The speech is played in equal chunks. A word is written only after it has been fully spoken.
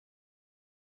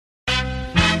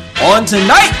On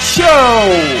tonight's show,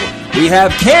 we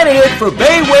have candidate for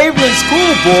Bay Waveland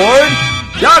School Board,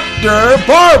 Dr.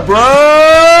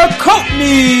 Barbara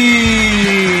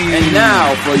Coatney. And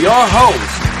now for your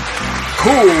host,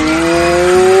 Cool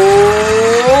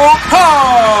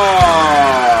Car.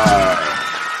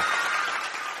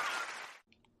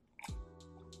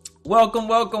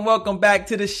 Welcome back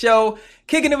to the show.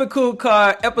 Kicking it with Cool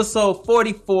Car, episode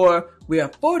 44. We are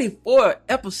 44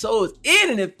 episodes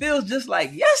in and it feels just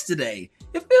like yesterday.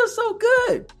 It feels so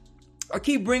good. I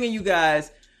keep bringing you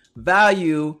guys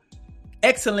value,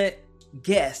 excellent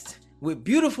guests with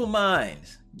beautiful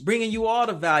minds, bringing you all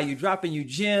the value, dropping you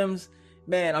gems.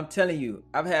 Man, I'm telling you,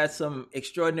 I've had some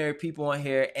extraordinary people on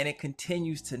here and it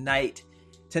continues tonight.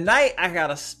 Tonight, I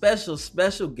got a special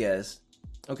guest.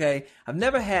 Okay, I've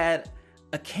never had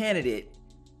a candidate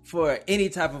for any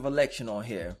type of election on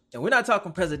here. And we're not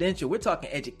talking presidential, we're talking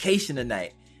education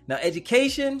tonight. Now,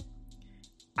 education,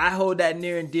 I hold that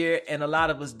near and dear, and a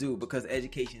lot of us do, because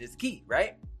education is key,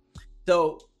 right?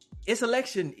 So it's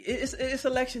election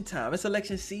time. It's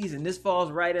election season. This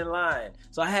falls right in line.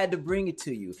 So I had to bring it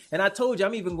to you. And I told you,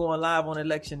 I'm even going live on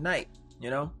election night.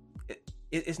 You know,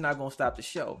 it's not going to stop the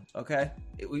show. Okay.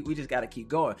 We just got to keep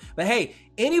going. But hey,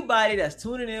 anybody that's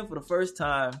tuning in for the first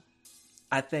time,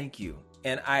 I thank you.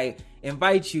 And I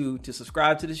invite you to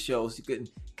subscribe to the show so you can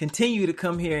continue to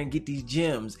come here and get these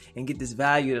gems and get this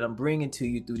value that I'm bringing to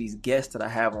you through these guests that I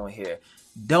have on here.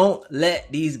 Don't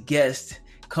let these guests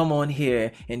come on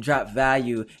here and drop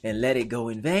value and let it go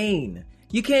in vain.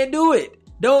 You can't do it.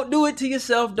 Don't do it to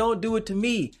yourself. Don't do it to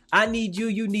me. I need you.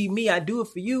 You need me. I do it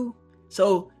for you.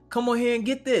 So come on here and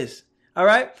get this. All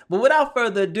right. But without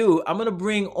further ado, I'm going to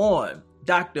bring on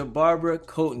Dr. Barbara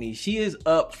Coatney. She is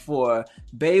up for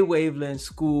Bay Waveland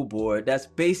School Board. That's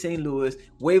Bay St. Louis,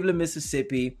 Waveland,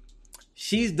 Mississippi.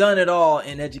 She's done it all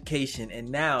in education, and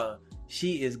now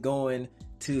she is going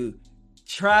to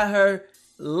try her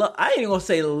luck. I ain't even gonna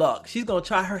say luck. She's gonna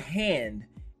try her hand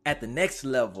at the next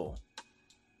level.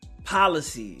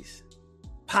 Policies,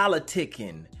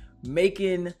 politicking,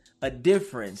 making a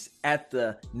difference at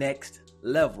the next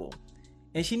level.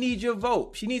 And she needs your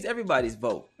vote. She needs everybody's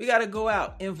vote. We got to go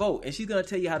out and vote. And she's going to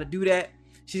tell you how to do that.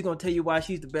 She's going to tell you why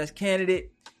she's the best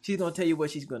candidate. She's going to tell you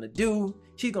what she's going to do.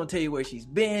 She's going to tell you where she's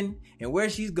been and where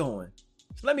she's going.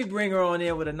 So let me bring her on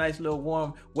in with a nice little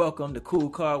warm welcome to Cool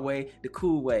Car Way, the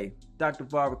cool way. Dr.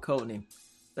 Barbara Coatney.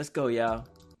 Let's go, y'all.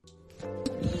 To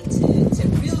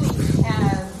really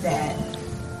have that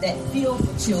feel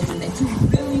for children, that you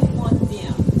really want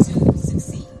them to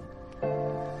succeed.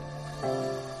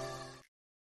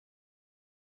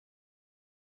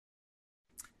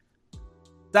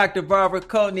 Dr. Barbara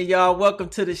Coatney, y'all, welcome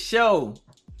to the show.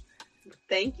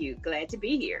 Thank you. Glad to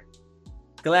be here.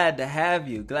 Glad to have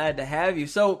you.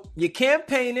 So you're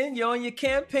campaigning. You're on your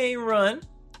campaign run.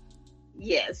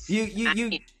 Yes.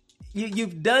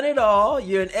 You've done it all.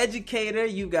 You're an educator.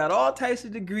 You've got all types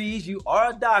of degrees. You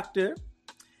are a doctor.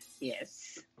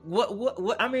 Yes.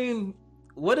 What? I mean,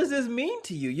 what does this mean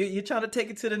to you? You're trying to take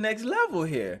it to the next level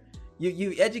here.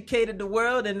 You educated the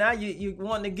world, and now you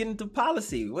want to get into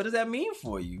policy. What does that mean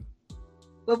for you?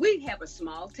 Well, we have a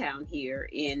small town here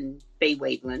in Bay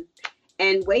Waveland,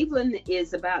 and Waveland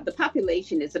the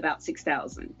population is about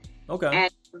 6,000. Okay.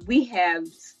 And we have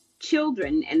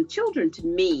children, and children to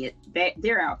me,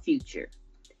 they're our future.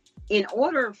 In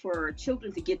order for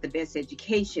children to get the best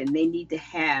education, they need to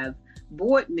have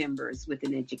board members with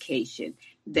an education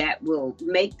that will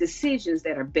make decisions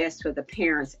that are best for the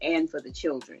parents and for the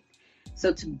children.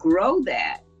 So to grow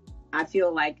that, I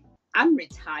feel like I'm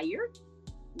retired.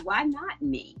 Why not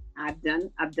me? I've done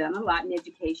a lot in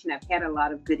education. I've had a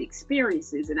lot of good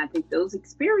experiences, and I think those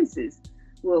experiences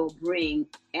will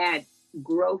add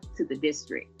growth to the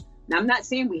district. Now, I'm not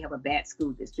saying we have a bad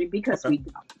school district, because we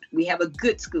don't. We have a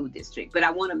good school district, but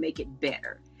I want to make it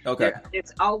better. Okay.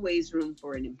 There's always room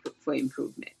for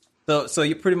improvement. So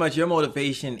you pretty much, your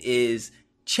motivation is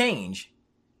change.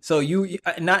 So you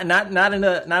not in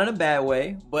a bad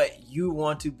way, but you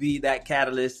want to be that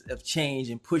catalyst of change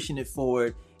and pushing it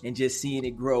forward and just seeing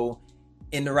it grow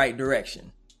in the right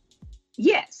direction.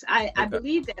 Yes, I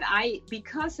believe that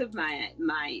because of my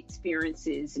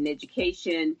experiences in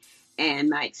education and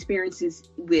my experiences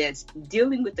with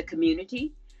dealing with the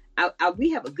community,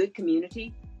 we have a good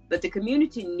community, but the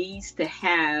community needs to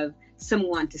have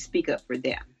someone to speak up for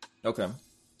them. Okay.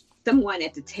 Someone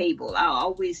at the table. I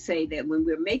always say that when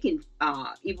we're making,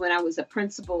 even when I was a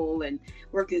principal and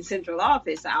worked in central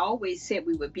office, I always said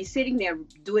we would be sitting there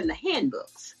doing the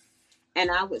handbooks. And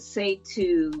I would say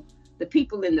to the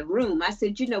people in the room, I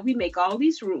said, we make all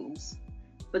these rules,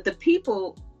 but the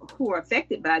people who are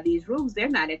affected by these rules, they're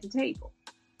not at the table.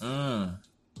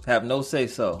 Have no say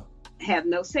so. Have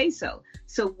no say so.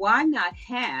 So why not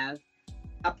have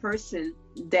a person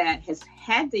that has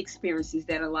had the experiences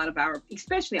that a lot of our,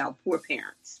 especially our poor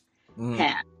parents,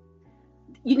 have?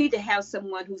 You need to have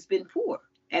someone who's been poor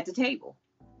at the table.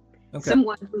 Okay.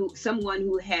 Someone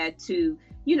who had to,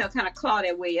 kind of claw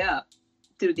their way up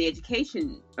through the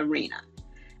education arena.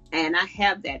 And I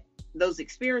have those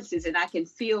experiences, and I can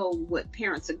feel what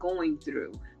parents are going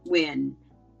through when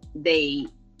they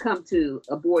come to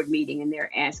a board meeting and they're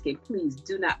asking, please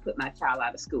do not put my child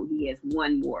out of school. He has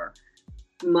 1 more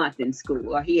month in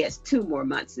school, or he has 2 more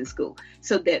months in school,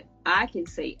 so that I can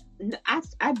say,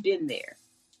 I've been there.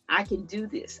 I can do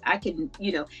this. I can,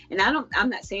 and I'm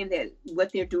not saying that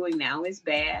what they're doing now is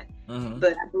bad,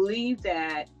 but I believe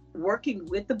that working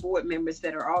with the board members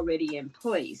that are already in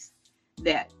place,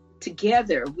 that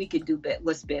together we can do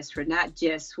what's best for not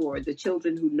just for the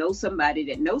children who know somebody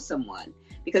that knows someone,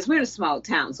 because we're in a small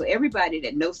town. So everybody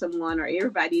that knows someone, or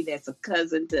everybody that's a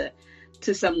cousin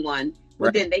to someone, well,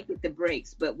 right, then they get the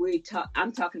breaks. But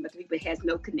I'm talking about the people that has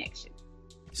no connection.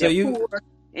 So they're poor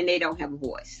and they don't have a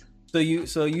voice. So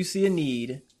you see a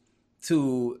need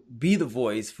to be the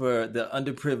voice for the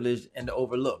underprivileged and the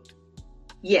overlooked.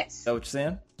 Yes. Is that what you're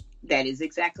saying? That is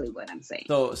exactly what I'm saying.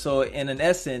 So in an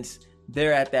essence,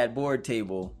 they're at that board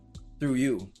table through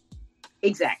you.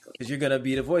 Exactly. Because you're going to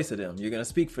be the voice of them. You're going to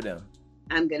speak for them.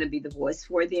 I'm going to be the voice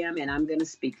for them, and I'm going to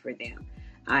speak for them.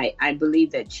 I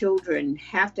believe that children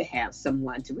have to have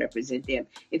someone to represent them.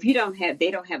 If they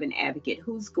don't have an advocate,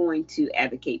 who's going to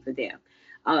advocate for them?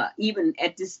 Even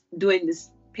during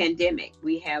this pandemic,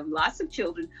 we have lots of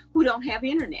children who don't have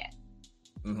internet.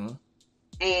 Mm-hmm.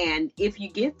 And if you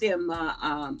give them,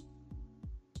 one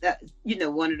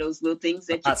of those little things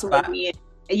that you plug in,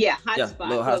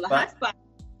 hotspot.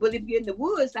 Well, if you're in the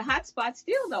woods, the hotspot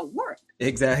still don't work.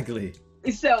 Exactly.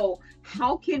 So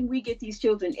how can we get these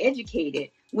children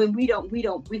educated when we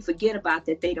forget about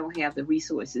that they don't have the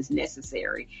resources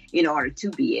necessary in order to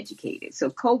be educated?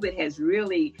 So COVID has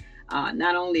really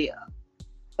not only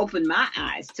opened my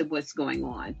eyes to what's going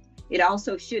on, it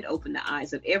also should open the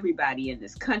eyes of everybody in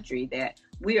this country that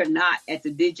we are not at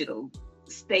the digital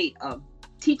state of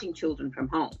teaching children from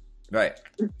home. Right.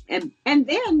 And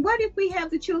then what if we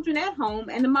have the children at home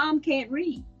and the mom can't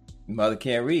read? Mother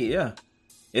can't read, yeah.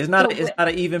 It's not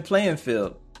an even playing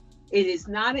field. It is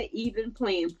not an even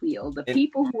playing field. The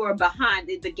people who are behind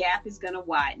it, the gap is going to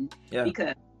widen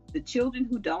because the children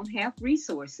who don't have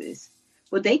resources,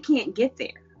 well, they can't get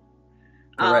there.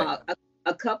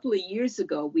 A couple of years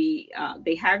ago,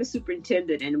 they hired a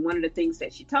superintendent, and one of the things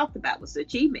that she talked about was the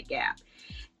achievement gap.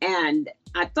 And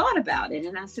I thought about it,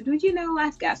 and I said, well,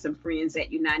 I've got some friends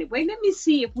at United Way. Let me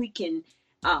see if we can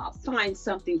find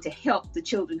something to help the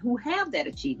children who have that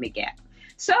achievement gap.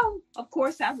 So, of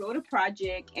course, I wrote a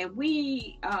project, and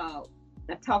I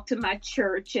talked to my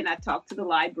church, and I talked to the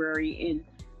library in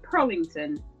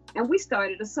Pearlington, and we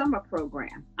started a summer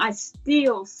program. I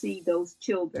still see those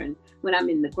children when I'm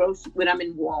in when I'm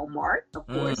in Walmart, of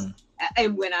course,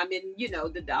 and when I'm in,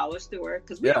 the dollar store,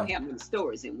 because we don't have any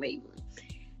stores in Waveland.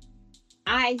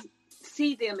 I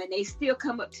see them, and they still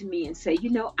come up to me and say,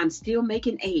 I'm still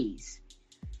making A's.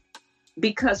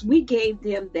 Because we gave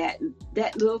them that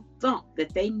little thump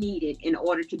that they needed in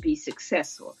order to be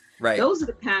successful. Right. Those are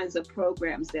the kinds of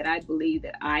programs that I believe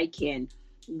that I can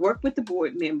work with the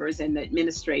board members and the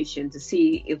administration to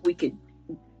see if we could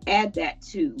add that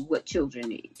to what children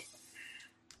need.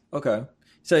 Okay.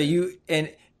 So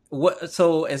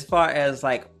as far as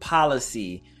like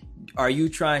policy, are you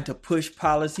trying to push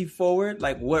policy forward?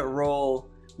 Like what role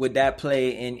would that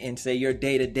play in say your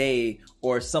day-to-day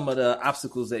or some of the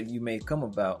obstacles that you may come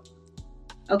about?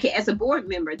 Okay, as a board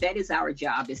member, that is our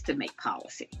job, is to make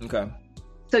policy. Okay.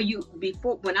 So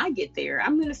when I get there,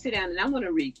 I'm going to sit down and I'm going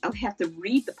to read. I have to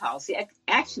read the policy.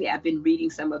 Actually, I've been reading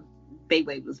some of Bay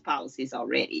Waveland's policies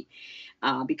already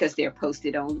because they're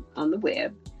posted on the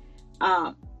web.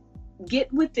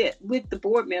 Get with the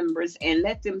board members and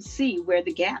let them see where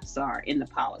the gaps are in the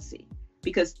policy,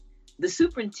 because the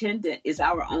superintendent is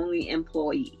our only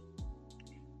employee.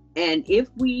 And if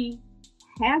we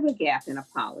have a gap in a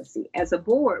policy, as a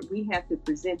board, we have to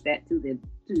present that to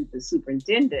the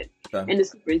superintendent. Okay. And the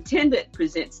superintendent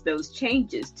presents those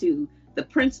changes to the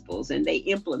principals, and they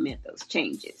implement those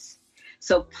changes.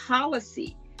 So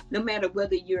policy, no matter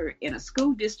whether you're in a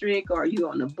school district or you're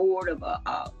on the board of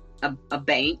a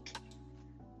bank,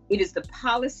 it is the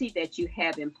policy that you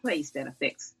have in place that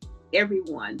affects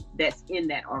everyone that's in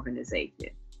that organization.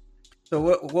 So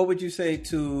what would you say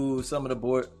to some of the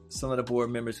board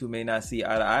members who may not see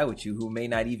eye to eye with you, who may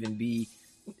not even be,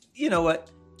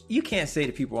 you can't say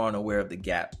that people aren't aware of the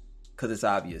gap, because it's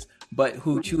obvious, but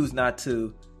who choose not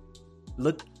to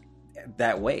look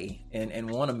that way and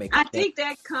want to make. I think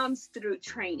that comes through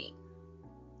training.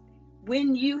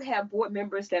 When you have board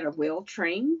members that are well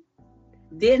trained,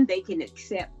 then they can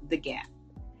accept the gap.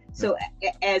 So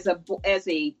as a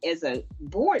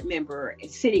board member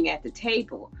sitting at the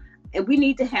table, and we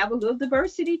need to have a little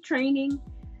diversity training,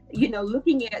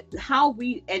 looking at how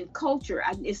we and culture.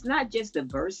 It's not just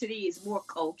diversity; it's more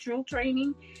cultural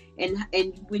training.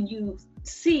 And when you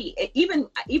see, even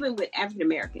with African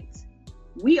Americans,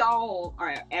 we all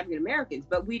are African Americans,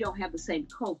 but we don't have the same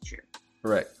culture.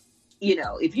 Right.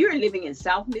 If you're living in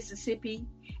South Mississippi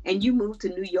and you move to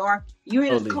New York, you're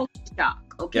in a culture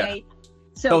shock. Okay. Yeah.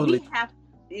 So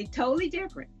it's totally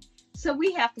different. So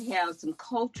we have to have some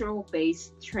cultural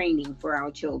based training for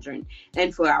our children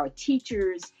and for our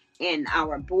teachers and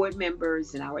our board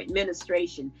members and our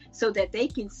administration, so that they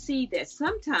can see that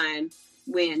sometimes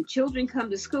when children come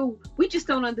to school, we just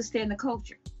don't understand the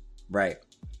culture. Right.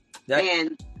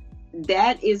 And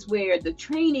that is where the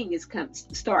training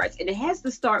starts. And it has to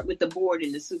start with the board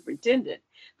and the superintendent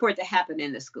for it to happen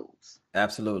in the schools.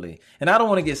 Absolutely. And I don't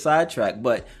want to get sidetracked,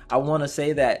 but I want to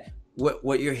say that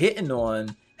what you're hitting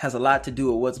on has a lot to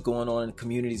do with what's going on in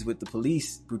communities with the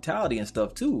police brutality and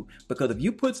stuff too. Because if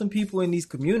you put some people in these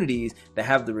communities that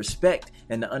have the respect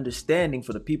and the understanding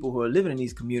for the people who are living in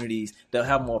these communities, they'll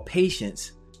have more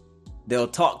patience. They'll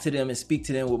talk to them and speak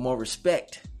to them with more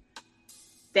respect.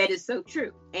 That is so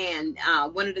true. And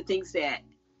one of the things that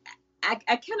I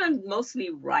kind of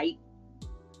mostly write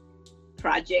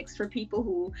projects for people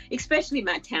who, especially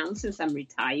my town, since I'm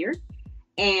retired.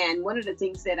 And one of the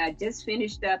things that I just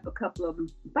finished up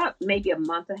about maybe a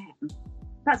month and a half,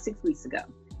 about 6 weeks ago,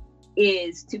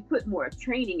 is to put more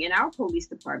training in our police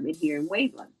department here in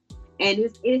Waveland. And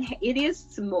it is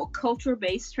some more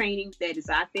culture-based training that is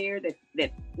out there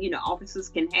that officers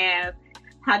can have.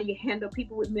 How do you handle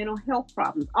people with mental health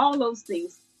problems? All those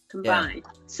things combined.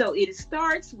 Yeah. So it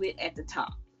starts at the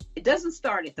top. It doesn't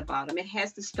start at the bottom. It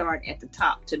has to start at the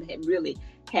top to really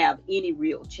have any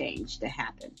real change to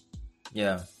happen.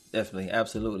 Yeah, definitely.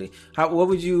 Absolutely. What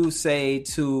would you say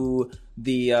to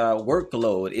the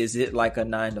workload? Is it like a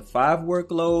 9-to-5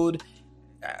 workload?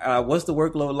 What's the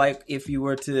workload like if you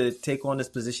were to take on this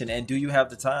position, and do you have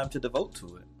the time to devote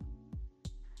to it?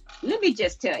 Let me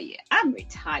just tell you, I'm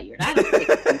retired. I don't take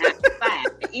a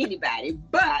 9-to-5 to anybody,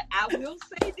 but I will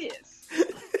say this.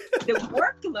 The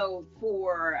workload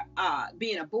for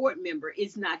being a board member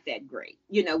is not that great.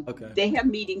 They have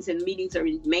meetings, and meetings are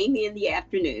mainly in the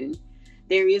afternoon.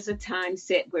 There is a time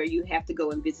set where you have to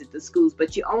go and visit the schools,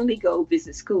 but you only go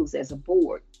visit schools as a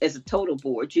board, as a total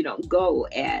board. You don't go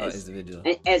as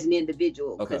an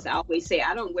individual. Because I always say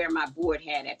I don't wear my board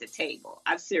hat at the table.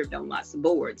 I've served on lots of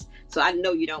boards, so I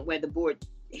know you don't wear the board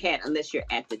hat unless you're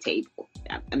at the table.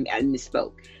 I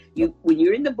misspoke. When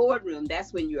you're in the boardroom,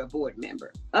 that's when you're a board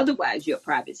member. Otherwise, you're a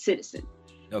private citizen.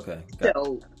 Okay.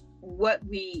 So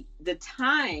the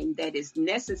time that is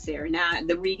necessary now,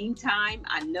 the reading time,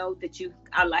 I know that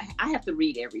I have to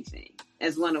read everything.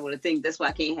 As one of the things, that's why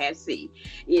I can't have C,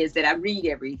 is that I read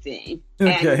everything.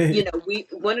 Okay.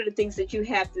 And one of the things that you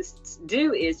have to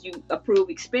do is you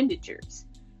approve expenditures.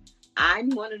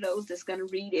 I'm one of those that's going to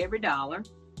read every dollar.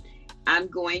 I'm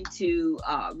going to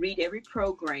read every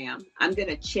program. I'm going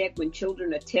to check when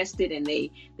children are tested and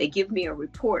they give me a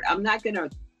report. I'm not going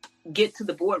to get to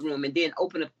the boardroom and then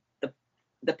open up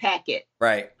the packet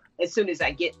right as soon as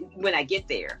when I get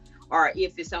there, or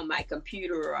if it's on my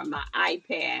computer or my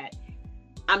iPad,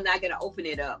 I'm not going to open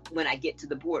it up when I get to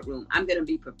the boardroom. I'm going to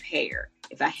be prepared.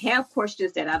 If I have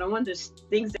questions that I don't understand,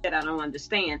 things that I don't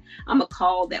understand, I'm going to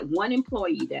call that one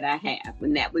employee that I have,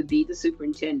 and that would be the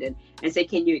superintendent, and say,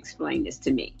 can you explain this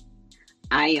to me?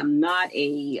 I am not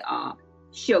a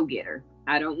show getter.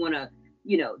 I don't want to,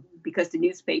 because the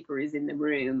newspaper is in the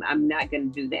room, I'm not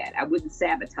going to do that. I wouldn't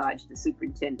sabotage the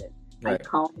superintendent. Right. I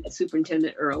call the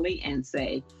superintendent early and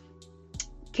say,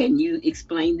 can you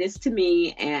explain this to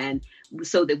me? And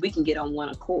so that we can get on one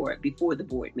accord before the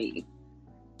board meeting.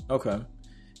 Okay.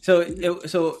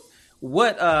 So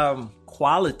what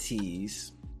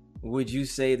qualities would you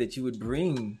say that you would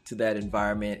bring to that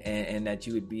environment and that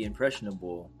you would be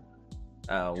impressionable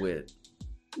with?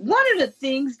 One of the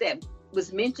things that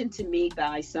was mentioned to me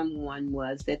by someone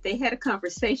was that they had a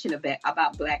conversation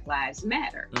about Black Lives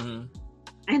Matter. Mm-hmm.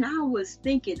 And I was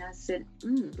thinking, I said,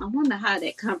 I wonder how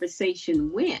that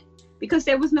conversation went, because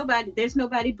there's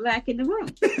nobody Black in the room.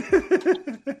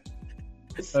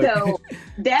 So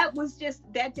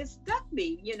that just stuck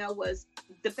me, was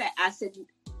the fact. I said,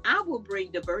 I will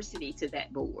bring diversity to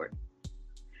that board.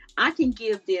 I can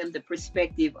give them the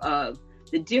perspective of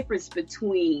the difference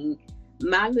between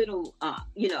my little, I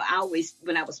always,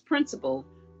 when I was principal,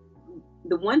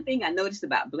 the one thing I noticed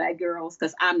about Black girls,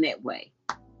 because I'm that way,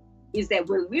 is that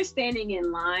when we're standing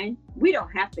in line, we don't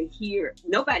have to hear,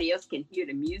 nobody else can hear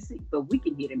the music, but we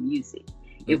can hear the music.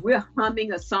 If we're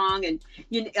humming a song and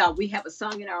we have a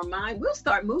song in our mind, we'll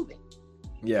start moving.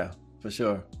 Yeah, for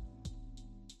sure.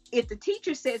 If the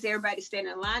teacher says everybody stand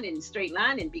in line in a straight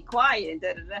line and be quiet and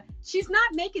da-da-da, she's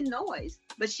not making noise,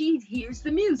 but she hears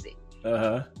the music.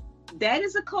 Uh-huh. That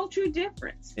is a cultural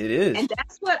difference. It is. And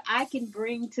that's what I can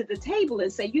bring to the table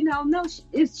and say, no,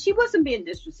 she wasn't being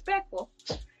disrespectful.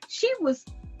 She was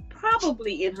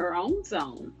probably in her own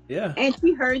zone. Yeah. And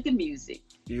she heard the music.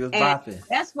 She was bopping.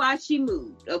 That's why she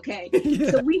moved, okay?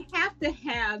 Yeah. So we have to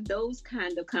have those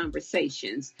kind of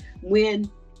conversations when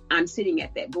I'm sitting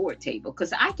at that board table,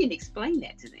 because I can explain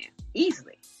that to them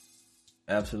easily.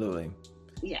 Absolutely.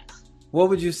 Yes. What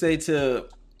would you say to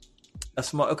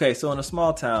so in a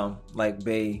small town like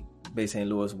Bay St.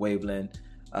 Louis, Waveland,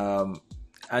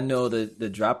 I know that the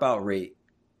dropout rate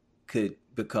could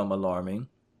become alarming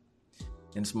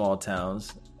in small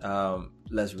towns,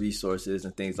 less resources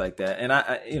and things like that. And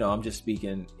I'm just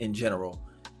speaking in general.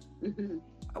 Mm-hmm.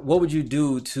 What would you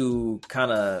do to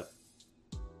kind of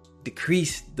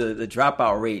decrease the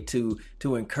dropout rate,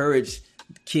 to encourage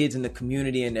kids in the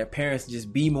community and their parents to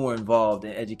just be more involved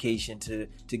in education, to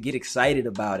get excited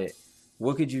about it?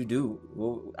 What could you do?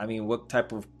 Well, I mean, what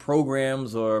type of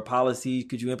programs or policies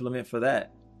could you implement for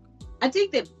that? I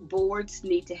think that boards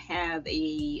need to have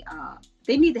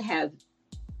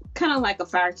kind of like a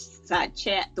fireside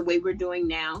chat, the way we're doing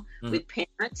now, with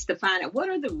parents, to find out what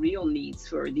are the real needs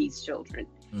for these children.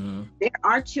 Mm-hmm. There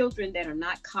are children that are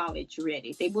not college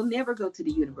ready. They will never go to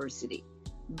the university,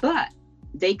 but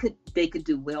they could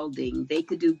do welding. They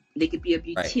could be a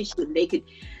beautician. Right. They could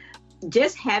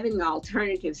just having an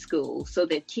alternative school so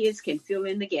that kids can fill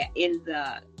in the gap in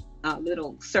the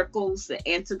little circles that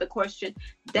answer the question.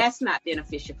 That's not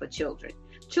beneficial for children.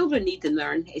 Children need to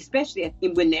learn, especially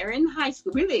when they're in high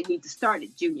school. Really, they need to start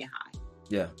at junior high.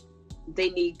 Yeah. They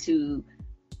need to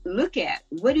look at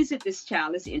what is it this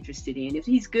child is interested in. If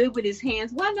he's good with his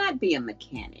hands, why not be a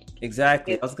mechanic?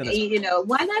 Exactly. I was gonna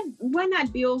why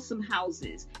not build some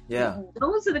houses? Yeah.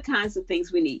 Those are the kinds of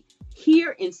things we need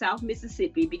here in South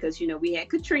Mississippi, because we had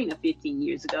Katrina 15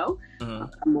 years ago,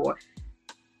 more.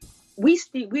 We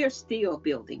are still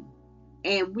building,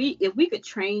 and if we could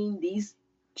train these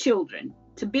children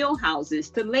to build houses,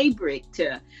 to lay brick,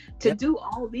 to do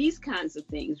all these kinds of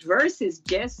things, versus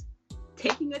just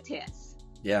taking a test,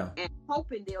 and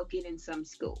hoping they'll get in some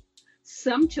school.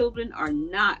 Some children are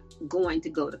not going to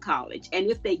go to college, and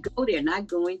if they go, they're not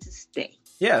going to stay.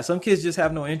 Yeah, some kids just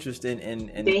have no interest in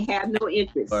they have no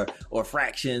interest or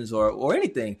fractions or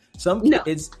anything. Some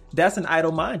kids, that's an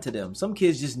idle mind to them. Some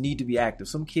kids just need to be active.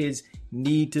 Some kids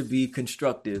need to be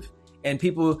constructive. And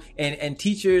people and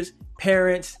teachers,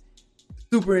 parents,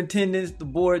 superintendents, the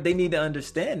board, they need to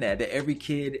understand that every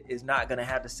kid is not going to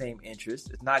have the same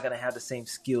interest. It's not going to have the same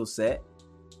skill set.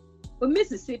 Well,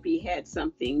 Mississippi had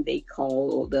something they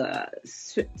call the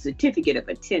certificate of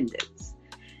attendance.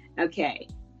 Okay.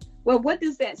 Well, what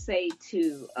does that say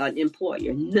to an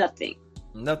employer? Nothing.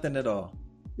 Nothing at all.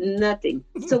 Nothing.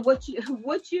 So what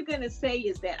you're going to say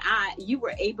is that you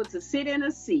were able to sit in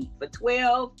a seat for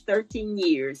 12, 13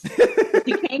 years.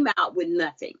 You came out with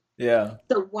nothing. Yeah.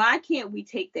 So why can't we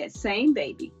take that same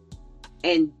baby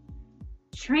and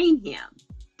train him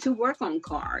to work on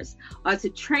cars, or to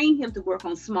train him to work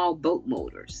on small boat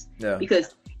motors? Yeah.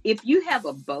 Because if you have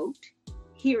a boat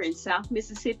here in South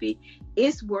Mississippi,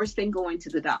 it's worse than going to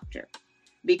the doctor,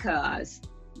 because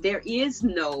there is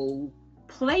no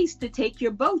place to take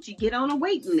your boat. You get on a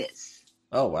waiting list.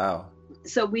 Oh, wow.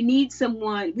 So we need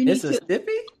someone.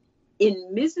 Mississippi?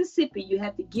 In Mississippi, you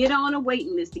have to get on a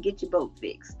waiting list to get your boat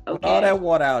fixed. Okay? All that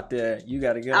water out there, you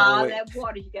got to get on. All that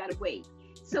water, you got to wait.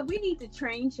 So we need to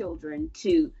train children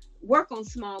to work on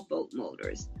small boat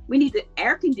motors. We need the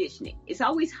air conditioning. It's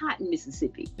always hot in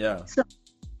Mississippi. Yeah. So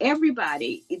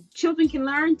children can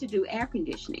learn to do air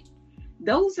conditioning.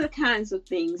 Those are the kinds of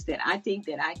things that I think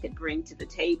that I could bring to the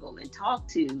table and talk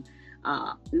to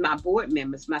my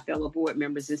fellow board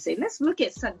members, and say, let's look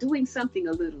at doing something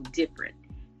a little different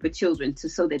for children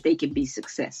so that they can be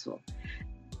successful.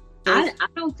 I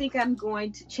don't think I'm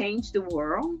going to change the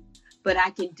world, but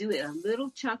I can do it a little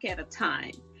chunk at a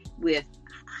time with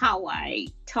how I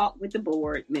talk with the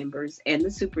board members and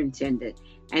the superintendent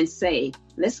and say,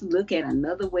 let's look at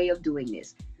another way of doing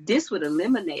this. This would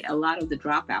eliminate a lot of the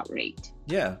dropout rate.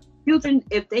 Yeah. Children,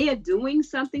 if they are doing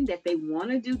something that they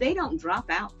want to do, they don't drop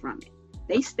out from it.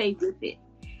 They stay with it.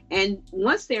 And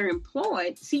once they're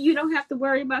employed, see, you don't have to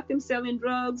worry about them selling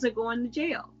drugs or going to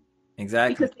jail.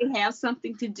 Exactly. Because they have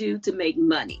something to do to make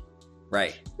money.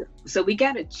 Right. So we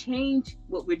got to change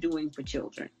what we're doing for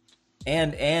children.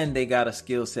 And they got a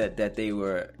skill set that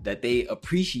they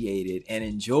appreciated and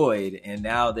enjoyed, and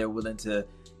now they're willing to,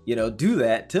 do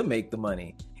that to make the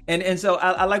money. And so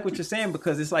I like what you're saying,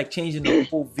 because it's like changing the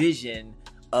whole vision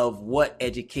of what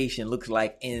education looks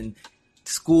like in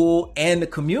school and the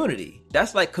community.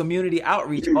 That's like community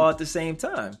outreach all at the same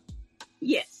time.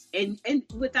 Yes. And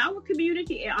with our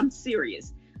community, I'm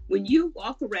serious. When you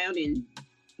walk around in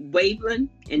Waveland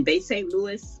and Bay St.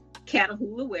 Louis,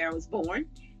 Catahoula, where I was born,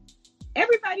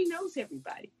 everybody knows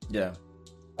everybody. Yeah.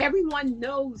 Everyone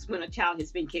knows when a child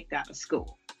has been kicked out of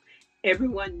school.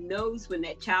 Everyone knows when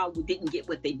that child didn't get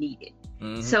what they needed.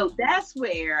 Mm-hmm. So that's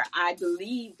where I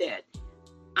believe that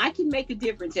I can make a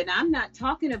difference. And I'm not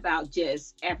talking about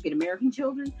just African-American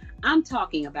children. I'm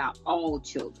talking about all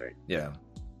children. Yeah.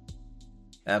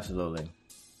 Absolutely.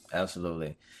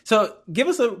 Absolutely. So give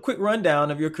us a quick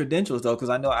rundown of your credentials, though, because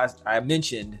I know I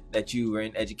mentioned that you were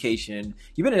in education.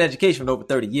 You've been in education for over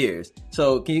 30 years.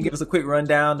 So can you give us a quick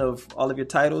rundown of all of your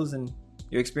titles and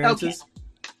your experiences? Okay.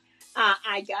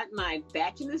 I got my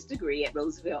bachelor's degree at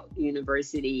Roosevelt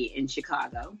University in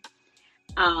Chicago,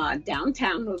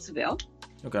 downtown Roosevelt.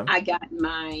 Okay. I got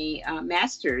my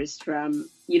master's from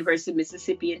University of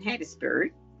Mississippi in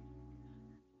Hattiesburg.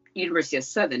 University of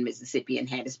Southern Mississippi in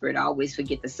Hattiesburg. I always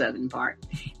forget the southern part.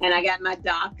 And I got my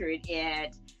doctorate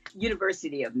at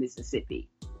University of Mississippi.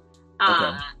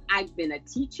 Okay. I've been a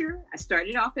teacher. I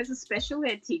started off as a special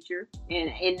ed teacher,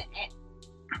 and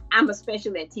I'm a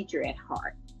special ed teacher at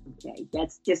heart. Okay,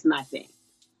 that's just my thing.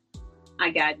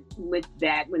 I got with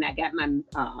that when I got my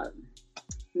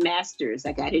master's.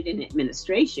 I got it in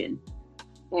administration,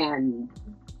 and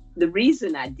the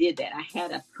reason I did that, I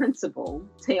had a principal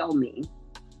tell me.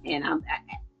 And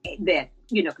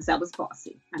because I was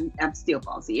bossy. I'm still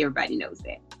bossy. Everybody knows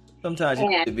that. Sometimes you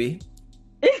have to be.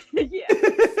 Yeah.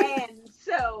 And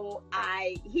so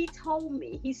he told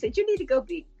me, he said, you need to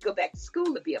go back to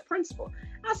school to be a principal.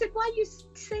 I said, why you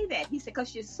say that? He said,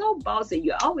 because you're so bossy.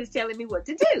 You're always telling me what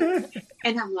to do.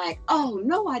 And I'm like, oh,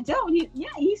 no, I don't.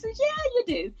 He said, yeah, you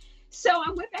do. So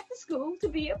I went back to school to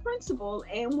be a principal.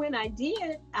 And when I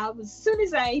did, as soon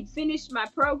as I finished my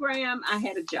program, I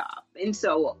had a job. And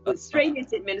so I was straight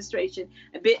into administration.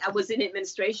 I was in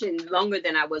administration longer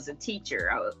than I was a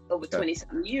teacher. I was over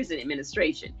 20-something years in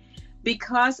administration,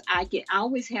 because I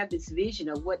always have this vision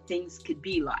of what things could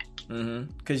be like.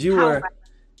 Because you were...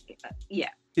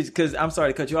 Because I'm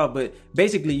sorry to cut you off, but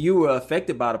basically you were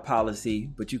affected by the policy,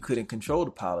 but you couldn't control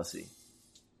the policy.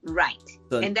 Right.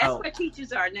 So, and that's where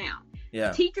teachers are now.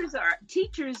 Yeah. Teachers.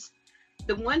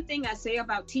 The one thing I say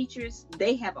about teachers,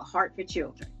 they have a heart for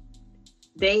children.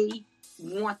 They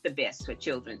want the best for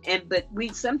children. But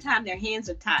sometimes their hands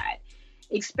are tied,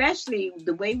 especially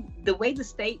the way the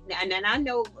state, and I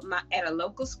know at a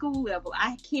local school level,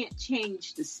 I can't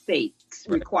change the state's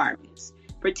requirements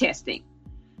for testing.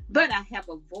 But I have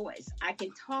a voice. I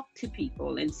can talk to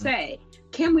people and say,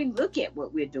 can we look at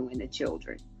what we're doing to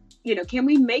children? Can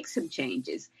we make some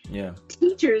changes? Yeah.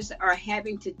 Teachers are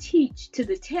having to teach to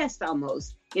the test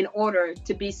almost in order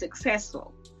to be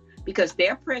successful, because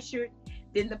they're pressured.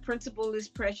 Then the principal is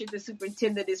pressured. The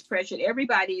superintendent is pressured.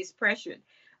 Everybody is pressured.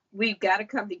 We've got to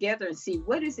come together and see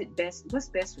what's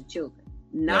best for children.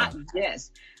 Not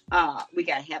just, we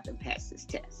got to have them pass this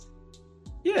test.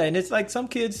 Yeah. And it's like some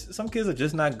kids are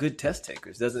just not good test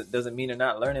takers. Doesn't mean they're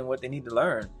not learning what they need to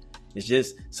learn. It's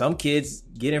just some kids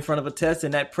get in front of a test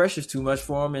and that pressure's too much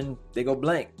for them and they go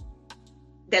blank.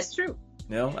 That's true.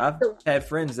 I've had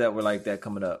friends that were like that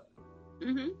coming up.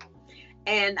 Mm-hmm.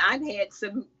 And I've had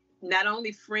some, not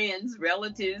only friends,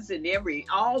 relatives, and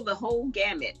the whole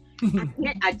gamut.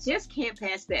 I just can't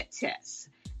pass that test.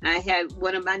 I had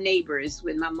one of my neighbors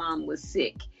when my mom was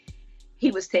sick.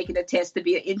 He was taking a test to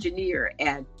be an engineer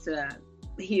at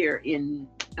here in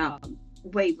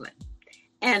Waveland.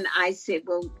 And I said,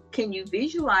 well, can you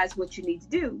visualize what you need to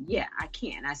do? Yeah, I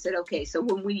can. I said, okay, so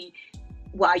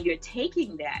while you're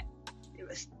taking that,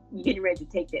 getting ready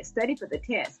to take that, study for the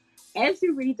test, as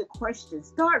you read the questions,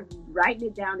 start writing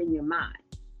it down in your mind.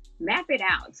 Map it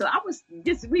out. So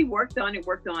we worked on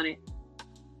it.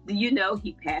 Do you know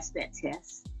he passed that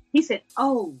test? He said,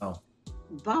 oh.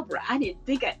 Barbara, I didn't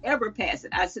think I'd ever pass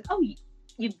it. I said, oh,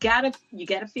 you gotta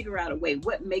figure out a way.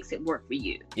 What makes it work for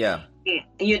you? Yeah.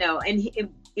 And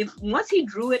if once he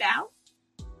drew it out,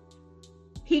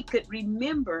 he could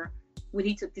remember when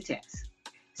he took the test.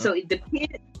 So it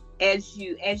depends. As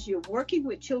you're working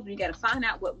with children, you got to find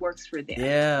out what works for them.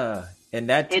 Yeah, and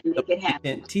that make it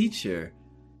happen. Teacher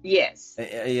Yes.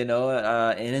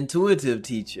 An intuitive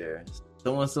teacher,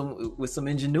 someone with some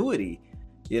ingenuity,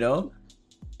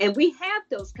 And we have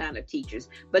those kind of teachers,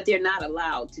 but they're not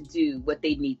allowed to do what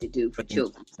they need to do for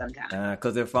children sometimes.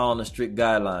 Because they're following a strict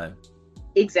guideline.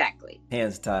 Exactly.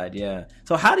 Hands tied, yeah.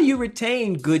 So how do you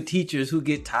retain good teachers who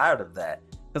get tired of that?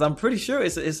 Because I'm pretty sure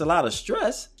it's a lot of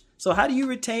stress. So how do you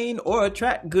retain or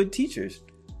attract good teachers?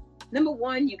 Number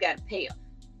one, you got to pay them.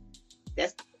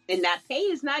 And that pay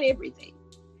is not everything.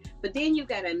 But then you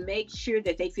got to make sure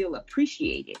that they feel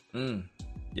appreciated.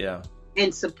 Yeah.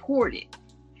 And supported.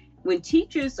 When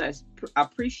teachers are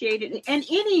appreciated, and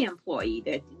any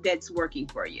employee that's working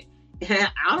for you,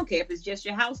 I don't care if it's just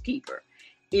your housekeeper.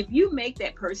 If you make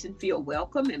that person feel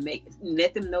welcome and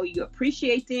let them know you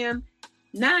appreciate them,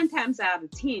 9 times out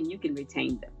of 10, you can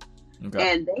retain them.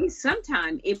 Okay. And they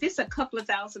sometimes, if it's a couple of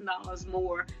 $1,000s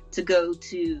more to go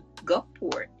to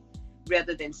Gulfport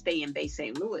rather than stay in Bay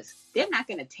St. Louis, they're not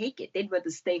going to take it. They'd rather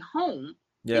stay home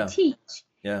and teach.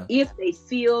 Yeah. If they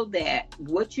feel that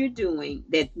what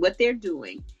they're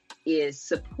doing is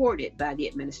supported by the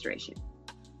administration.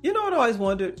 You know what I always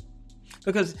wondered?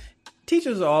 Because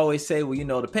teachers will always say,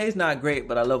 well, the pay's not great,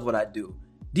 but I love what I do.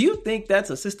 Do you think that's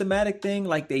a systematic thing?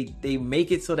 Like they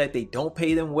make it so that they don't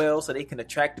pay them well so they can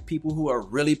attract the people who are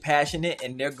really passionate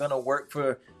and they're going to work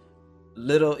for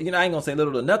little, I ain't going to say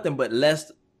little to nothing, but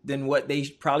less than what they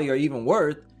probably are even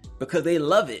worth because they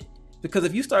love it. Because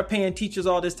if you start paying teachers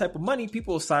all this type of money,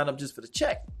 people will sign up just for the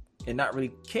check and not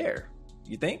really care.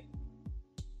 You think?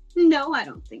 No, I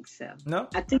don't think so. No?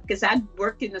 I think because I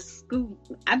worked in a school,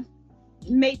 I've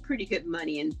made pretty good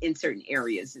money in certain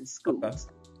areas in schools. Okay.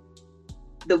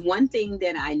 The one thing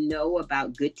that I know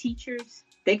about good teachers,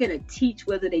 they're going to teach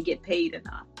whether they get paid or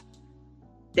not.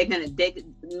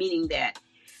 Meaning that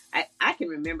I can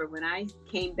remember when I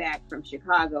came back from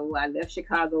Chicago, I left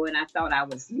Chicago and I thought I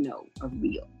was, a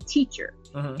real teacher.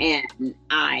 And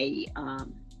I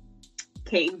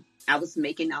was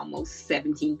making almost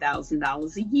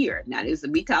 $17,000 a year. Now,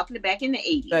 we talking back in the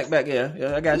 80s. Back,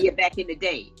 yeah, I got you. Yeah, back in the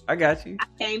day. I got you. I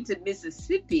came to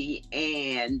Mississippi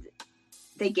and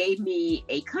they gave me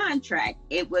a contract.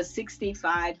 It was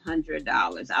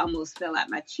 $6,500. I almost fell out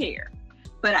my chair,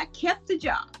 but I kept the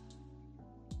job.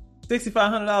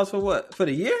 $6,500 for what? For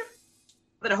the year?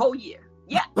 For the whole year.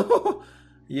 Yeah.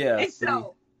 Yeah. And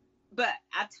so, but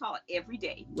I taught every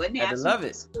day. Wasn't had to love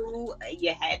it. School.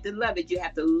 You had to love it. You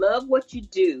have to love what you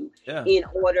do in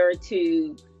order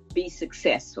to be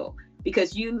successful.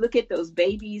 Because you look at those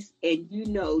babies and you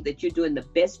know that you're doing the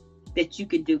best that you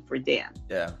can do for them.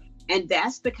 Yeah. And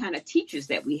that's the kind of teachers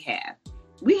that we have.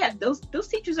 We have those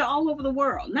teachers are all over the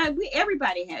world. Now,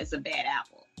 everybody has a bad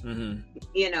apple.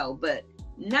 But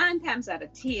 9 times out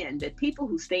of 10, the people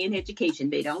who stay in education,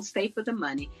 they don't stay for the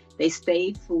money. They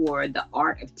stay for the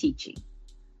art of teaching.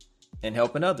 And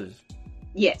helping others.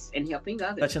 Yes, and helping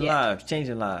others. Touching lives,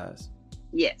 changing lives.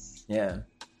 Yes. Yeah.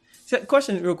 So,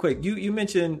 question real quick. You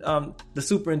mentioned the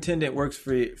superintendent works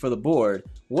for the board.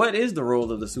 What is the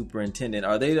role of the superintendent?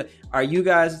 Are you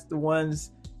guys the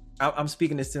ones? I'm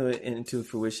speaking this into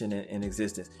fruition and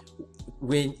existence.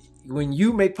 When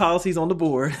you make policies on the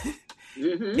board,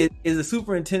 is the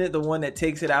superintendent the one that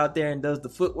takes it out there and does the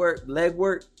footwork, leg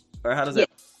work, or how does that?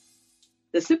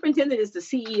 The superintendent is the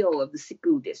CEO of the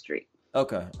school district.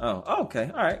 Okay. Oh, okay.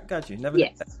 All right. Got you. Never.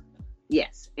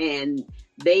 Yes. And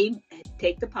they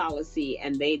take the policy,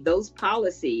 and those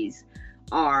policies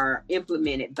are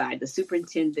implemented by the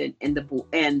superintendent and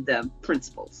the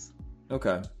principals.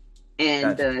 Okay.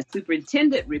 And the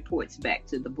superintendent reports back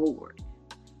to the board,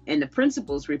 and the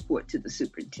principals report to the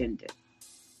superintendent.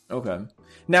 Okay.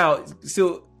 Now,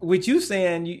 so with you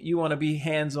saying you want to be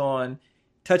hands-on,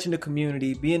 touching the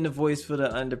community, being the voice for the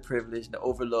underprivileged, the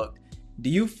overlooked, do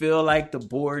you feel like the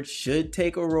board should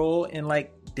take a role in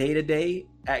like day-to-day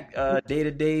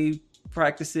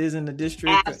practices in the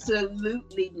district?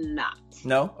 Absolutely not.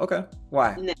 No? Okay.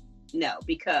 Why? No,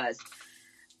 because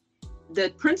the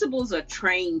principals are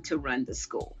trained to run the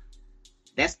school.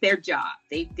 That's their job.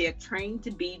 They're trained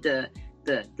to be the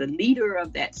leader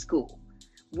of that school.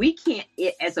 We can't,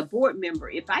 as a board member,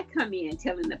 if I come in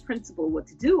telling the principal what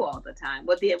to do all the time,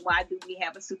 well, then why do we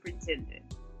have a superintendent?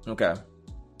 Okay.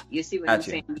 You see what I'm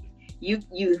saying?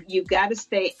 You got to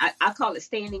stay, I call it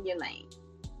staying in your lane.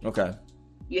 Okay.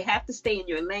 You have to stay in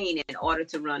your lane in order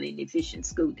to run an efficient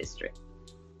school district.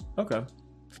 Okay.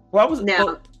 Well,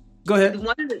 go ahead.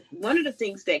 One of the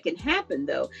things that can happen,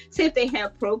 though, say if they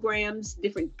have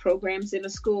different programs in a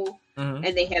school,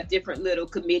 and they have different little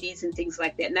committees and things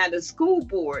like that. Now, the school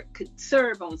board could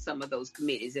serve on some of those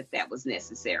committees if that was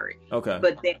necessary. Okay.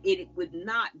 But that it would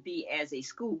not be as a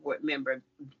school board member,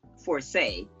 for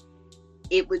say,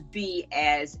 it would be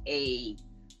as a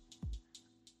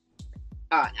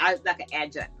like an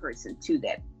adjunct person to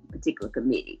that particular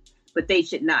committee, but they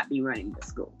should not be running the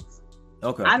schools.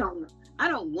 Okay. I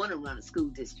don't want to run a school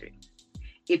district.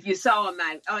 If you saw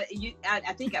my,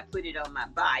 I think I put it on my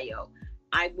bio.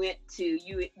 I went to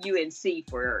UNC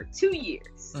for 2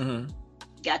 years. Mm-hmm.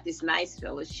 Got this nice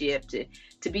fellowship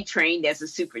to be trained as a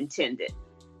superintendent.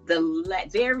 The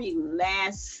very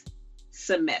last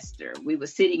semester, we were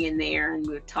sitting in there and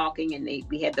we were talking, and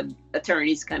we had the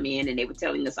attorneys come in and they were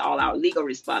telling us all our legal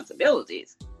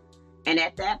responsibilities. And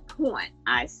at that point,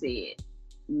 I said,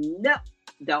 "Nope,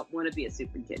 don't want to be a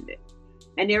superintendent."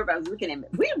 And everybody was looking at me.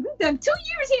 We've done 2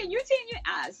 years here, and you're 10 years.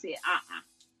 I said,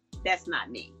 that's not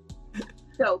me.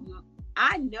 So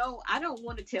I know I don't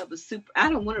want to I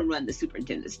don't want to run the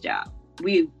superintendent's job.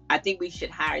 I think we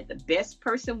should hire the best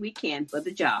person we can for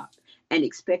the job and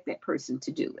expect that person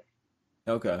to do it.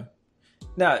 Okay.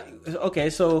 Now,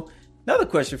 so another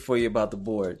question for you about the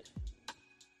board.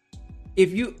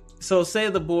 Say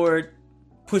the board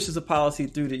pushes a policy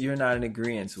through that you're not in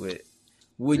agreement with,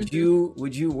 would you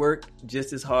work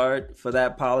just as hard for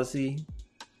that policy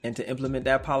and to implement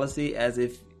that policy as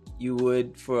if you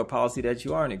would for a policy that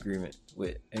you are in agreement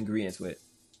with?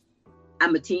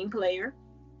 I'm a team player,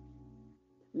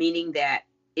 meaning that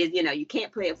you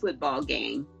can't play a football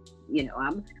game.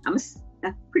 I'm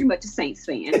pretty much a Saints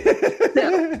fan.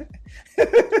 So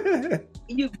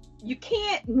you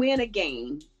can't win a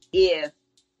game if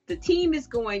the team is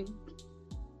going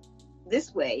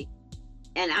this way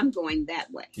and I'm going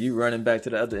that way. You running back to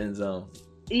the other end zone.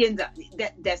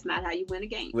 That's not how you win a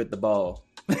game. With the ball.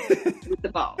 With the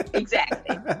ball,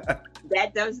 exactly.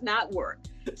 That does not work.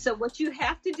 So what you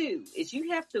have to do is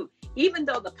even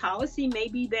though the policy may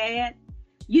be bad,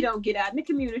 you don't get out in the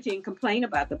community and complain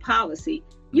about the policy.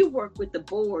 You work with the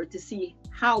board to see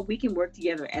how we can work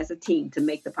together as a team to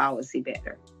make the policy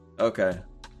better. Okay.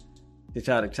 To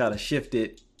try to shift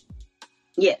it.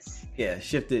 Yes. Yeah,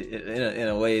 shift it in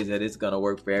a way that it's going to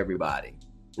work for everybody.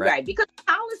 Right, because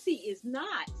policy is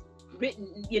not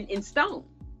written in stone.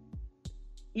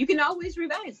 You can always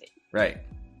revise it. Right.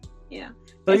 Yeah.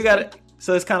 So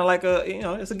so it's kind of like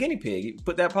it's a guinea pig. You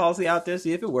put that policy out there,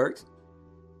 see if it works.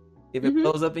 If it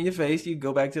blows up in your face, you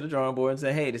go back to the drawing board and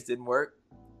say, "Hey, this didn't work.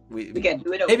 We got to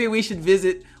do it over. Maybe we should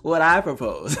visit what I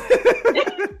propose."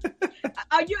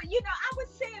 I would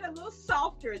say it a little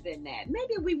softer than that.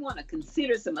 Maybe we want to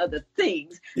consider some other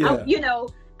things. Yeah.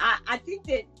 I think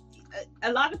that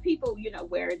a lot of people,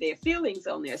 wear their feelings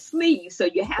on their sleeves. So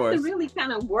you have to really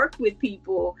kind of work with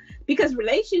people, because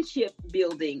relationship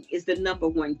building is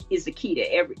the key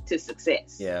to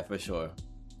success. Yeah, for sure.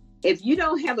 If you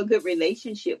don't have a good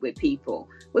relationship with people,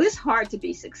 well, it's hard to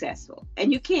be successful,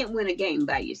 and you can't win a game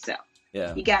by yourself.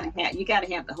 Yeah. You gotta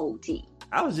have the whole team.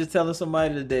 I was just telling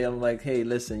somebody today, I'm like, hey,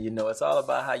 listen, it's all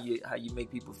about how you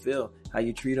make people feel, how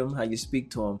you treat them, how you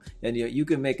speak to them. And you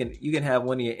can have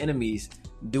one of your enemies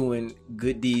doing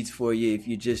good deeds for you if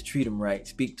you just treat them right,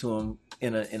 speak to them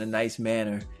in a nice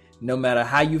manner, no matter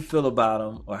how you feel about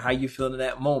them or how you feel in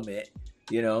that moment.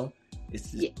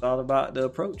 It's just all about the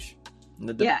approach.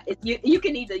 You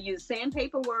can either use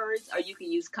sandpaper words or you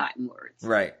can use cotton words.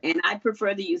 Right. And I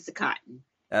prefer to use the cotton.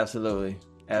 Absolutely.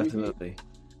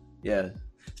 Yeah.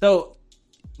 So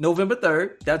November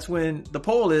 3rd, that's when the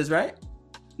poll is, right?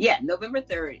 Yeah, November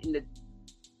 3rd in the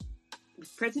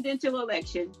presidential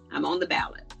election. I'm on the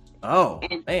ballot. Oh,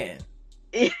 man.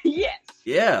 Yes.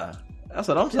 Yeah. That's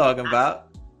what I'm talking about.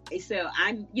 So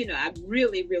I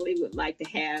really, really would like to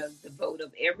have the vote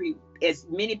of as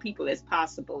many people as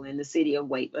possible in the city of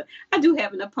Waitla. I do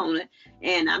have an opponent,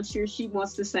 and I'm sure she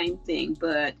wants the same thing,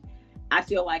 but I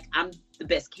feel like I'm the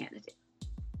best candidate.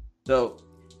 So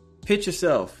pitch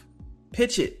yourself.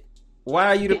 Pitch it. Why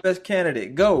are you the best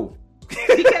candidate? Go.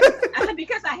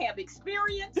 Because I have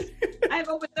experience. I have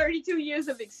over 32 years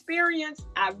of experience.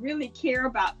 I really care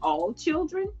about all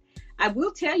children. I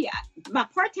will tell you, my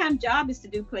part-time job is to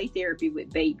do play therapy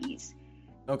with babies.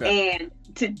 Okay. And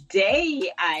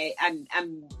today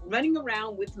I'm running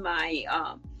around with my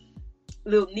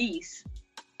little niece,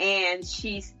 and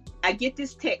I get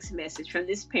this text message from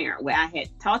this parent where I had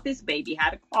taught this baby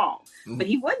how to crawl, but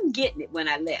he wasn't getting it when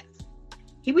I left.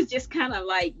 He was just kind of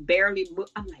like barely.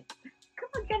 I'm like, come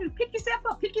on, you gotta pick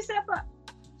yourself up.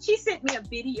 She sent me a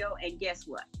video, and guess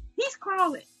what? He's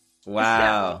crawling.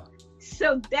 Wow.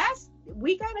 So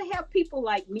we gotta have people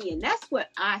like me, and that's what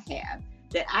I have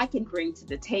that I can bring to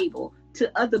the table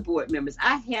to other board members.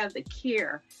 I have the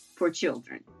care for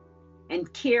children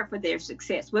and care for their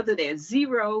success, whether they're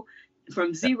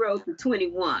from 0 to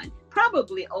 21,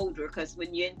 probably older, because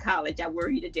when you're in college, I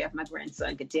worry to death. My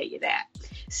grandson could tell you that.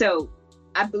 So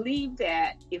I believe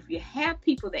that if you have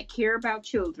people that care about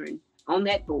children on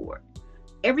that board,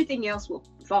 everything else will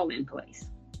fall in place.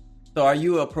 So are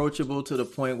you approachable to the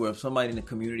point where if somebody in the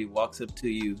community walks up to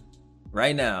you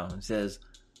right now and says,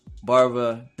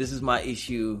 Barbara, this is my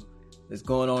issue that's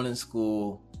going on in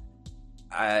school.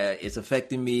 It's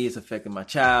affecting me. It's affecting my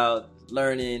child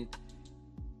learning.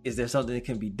 Is there something that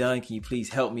can be done? Can you please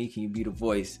help me? Can you be the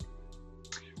voice?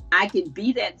 I can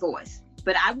be that voice,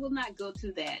 but I will not go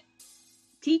to that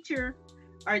teacher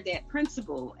or that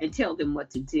principal and tell them what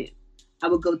to do. I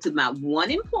will go to my one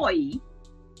employee,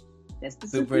 that's the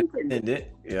superintendent,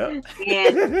 yeah,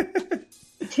 and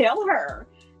tell her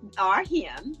or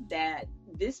him that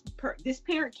this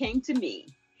parent came to me,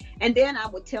 and then I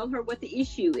would tell her what the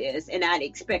issue is, and I'd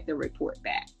expect a report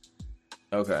back.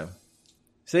 Okay.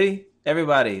 See,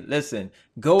 everybody, listen,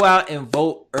 go out and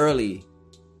vote early.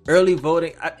 Early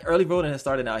voting has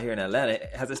started out here in Atlanta.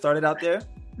 Has it started out there?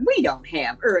 We don't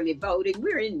have early voting.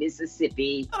 We're in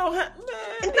Mississippi. No,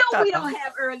 we don't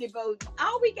have early voting.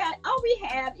 All we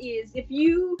have is if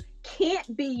you got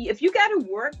to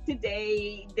work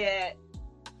today, that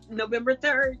November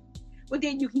 3rd, well,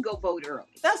 then you can go vote early.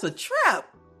 That's a trap.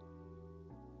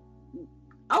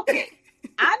 Okay.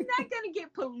 I'm not going to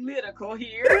get political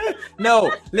here.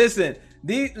 No, listen.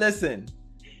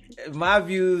 My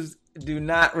views do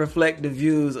not reflect the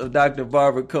views of Dr.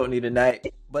 Barbara Coatney tonight.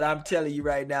 But I'm telling you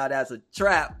right now, that's a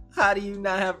trap. How do you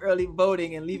not have early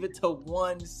voting and leave it to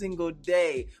one single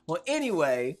day? Well,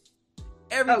 anyway,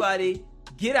 everybody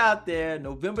get out there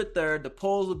November 3rd. The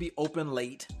polls will be open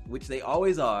late, which they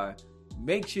always are.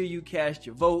 Make sure you cast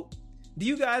your vote. Do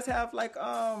you guys have like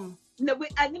No,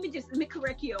 let me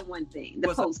correct you on one thing.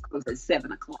 The polls close at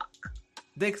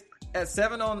 7:00. At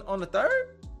 7 on the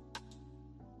 3rd?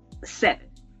 7.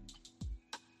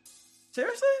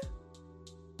 Seriously?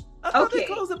 I thought they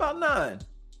closed about 9.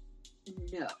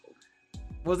 No.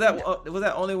 Was that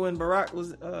only when Barack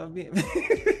was being...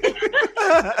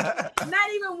 Not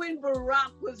even when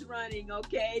Barack was running,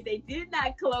 okay? They did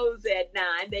not close at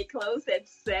 9. They closed at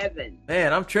 7.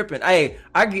 Man, I'm tripping. Hey,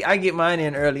 I get mine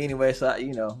in early anyway, so I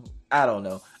don't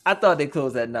know. I thought they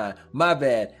closed at 9. My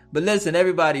bad. But listen,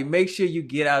 everybody, make sure you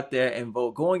get out there and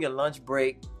vote. Go on your lunch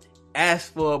break.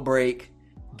 Ask for a break.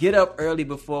 Get up early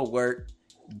before work.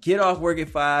 Get off work at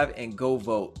 5 and go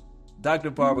vote. Dr.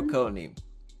 Barbara Coatney,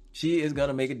 she is going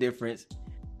to make a difference.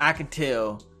 I can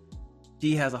tell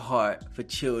she has a heart for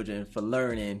children, for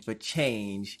learning, for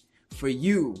change, for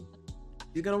you.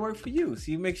 She's going to work for you.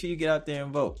 So you make sure you get out there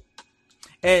and vote.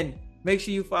 And make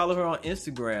sure you follow her on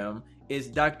Instagram. It's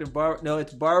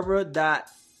it's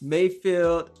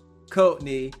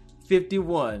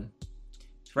Barbara.Mayfield-Coatney51.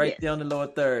 It's right there on the lower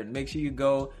third. Make sure you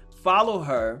go follow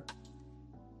her.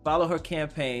 Follow her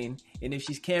campaign, and if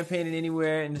she's campaigning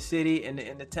anywhere in the city, in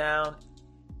the town,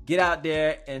 get out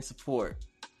there and support.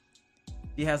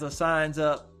 She has her signs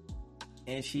up,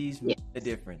 and she's making a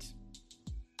difference.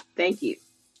 Thank you.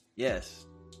 Yes.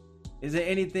 Is there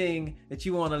anything that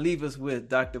you want to leave us with,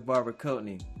 Dr. Barbara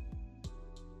Coatney?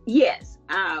 Yes.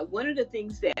 One of the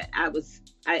things that I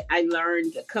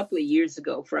learned a couple of years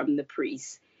ago from the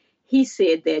priest, he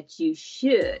said that you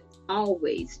should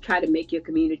always try to make your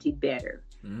community better.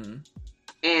 Mm-hmm.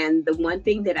 And the one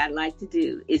thing that I like to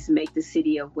do is make the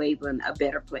city of Waveland a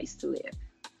better place to live.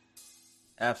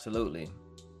 Absolutely.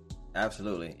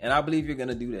 And I believe you're going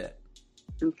to do that.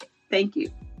 Okay. Thank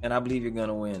you. And I believe you're going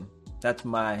to win. That's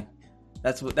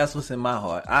what's in my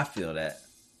heart. I feel that.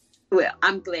 Well,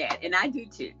 I'm glad. And I do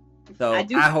too. So I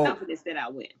do have confidence that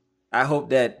I'll win. I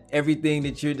hope that everything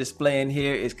that you're displaying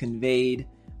here is conveyed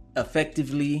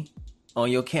effectively on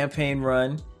your campaign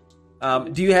run.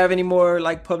 Do you have any more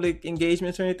like public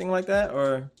engagements or anything like that?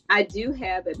 Or I do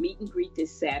have a meet and greet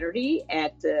this Saturday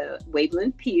at the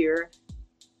Waveland Pier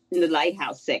in the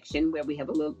lighthouse section where we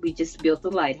just built the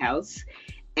lighthouse,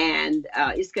 and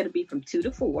it's going to be from 2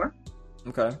 to 4.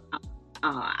 Okay.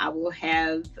 I will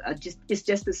have it's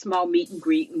just a small meet and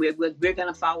greet, and we're going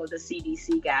to follow the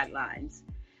CDC guidelines.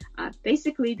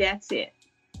 Basically, that's it.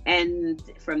 And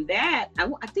from that,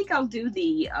 I think I'll do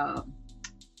the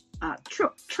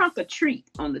trunk or treat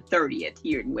on the 30th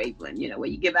here in Waveland, where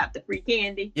you give out the free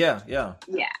candy. Yeah.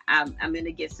 I'm going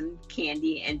to get some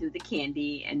candy and do the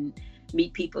candy and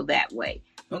meet people that way.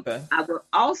 Okay. I will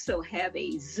also have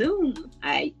a Zoom.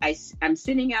 I'm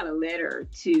sending out a letter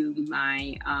to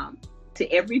my to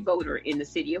every voter in the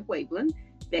city of Waveland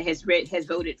that has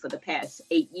voted for the past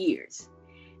 8 years.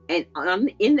 And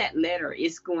in that letter,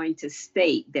 it's going to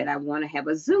state that I want to have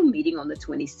a Zoom meeting on the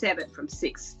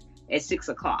 27th at 6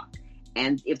 o'clock.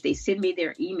 And if they send me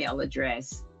their email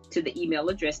address to the email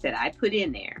address that I put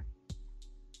in there,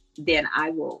 then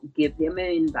I will give them an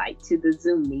invite to the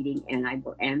Zoom meeting, and I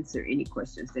will answer any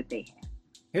questions that they have.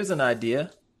 Here's an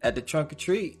idea. At the trunk or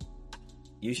treat,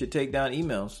 you should take down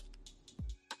emails.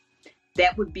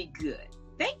 That would be good.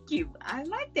 Thank you. I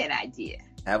like that idea.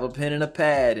 Have a pen and a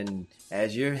pad, and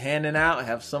as you're handing out,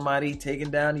 have somebody taking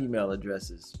down email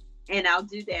addresses. And I'll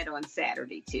do that on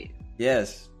Saturday too.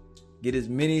 Yes. Get as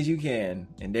many as you can.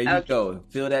 And there you go.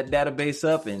 Fill that database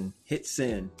up and hit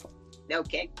send.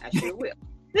 Okay. I sure will.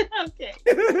 Okay.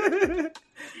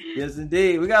 Yes,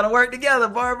 indeed. We got to work together,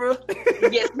 Barbara.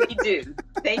 Yes, we do.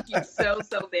 Thank you so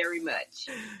very much.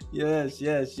 Yes.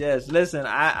 Listen,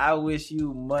 I wish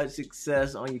you much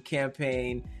success on your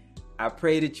campaign. I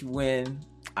pray that you win.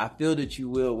 I feel that you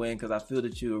will win because I feel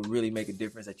that you will really make a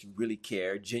difference, that you really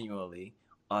care genuinely,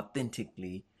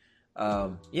 authentically.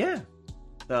 Yeah.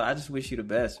 So I just wish you the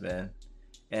best, man.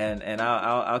 And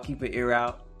I'll keep an ear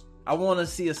out. I want to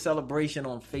see a celebration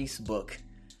on Facebook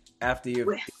after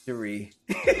your victory.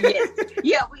 Yes.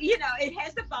 Yeah, it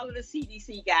has to follow the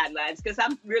CDC guidelines because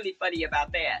I'm really funny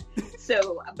about that.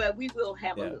 So, but we will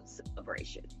have a little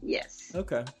celebration. Yes.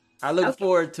 Okay. I look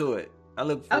forward to it.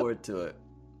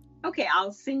 Okay,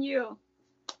 I'll send you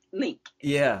a link.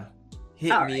 Yeah.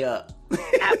 Hit me up.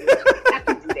 I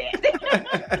can do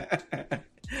that.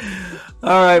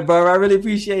 All right, Barbara. I really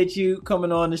appreciate you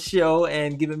coming on the show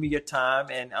and giving me your time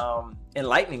and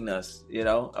enlightening us,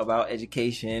 about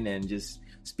education and just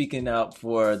speaking up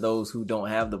for those who don't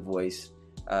have the voice.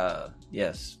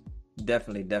 Yes,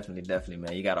 definitely,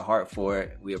 man. You got a heart for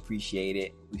it. We appreciate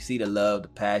it. We see the love, the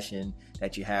passion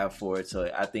that you have for it.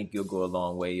 So I think you'll go a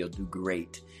long way. You'll do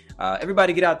great.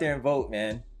 Everybody get out there and vote,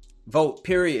 man. Vote,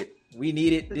 period. We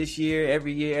need it this year.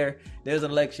 Every year there's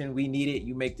an election. We need it.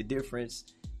 You make the difference.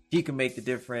 You can make the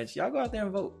difference. Y'all go out there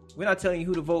and vote. We're not telling you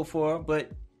who to vote for,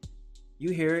 but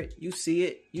you hear it. You see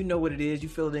it. You know what it is. You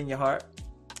feel it in your heart.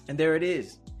 And there it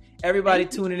is. Everybody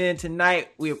tuning in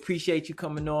tonight, we appreciate you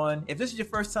coming on. If this is your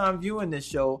first time viewing this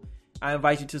show, I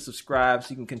invite you to subscribe so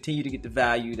you can continue to get the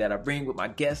value that I bring with my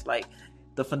guests like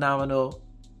the phenomenal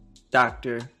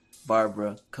Dr.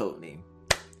 Barbara Coatney.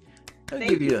 I'll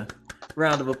give you a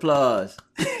round of applause.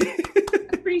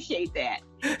 Appreciate that.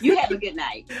 You have a good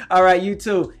night. All right, you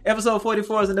too. Episode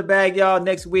 44 is in the bag, y'all.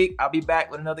 Next week, I'll be back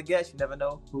with another guest. You never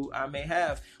know who I may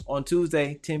have. On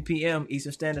Tuesday, 10 p.m.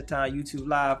 Eastern Standard Time, YouTube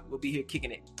Live. We'll be here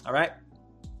kicking it. All right?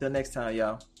 Till next time,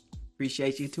 y'all.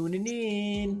 Appreciate you tuning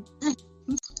in.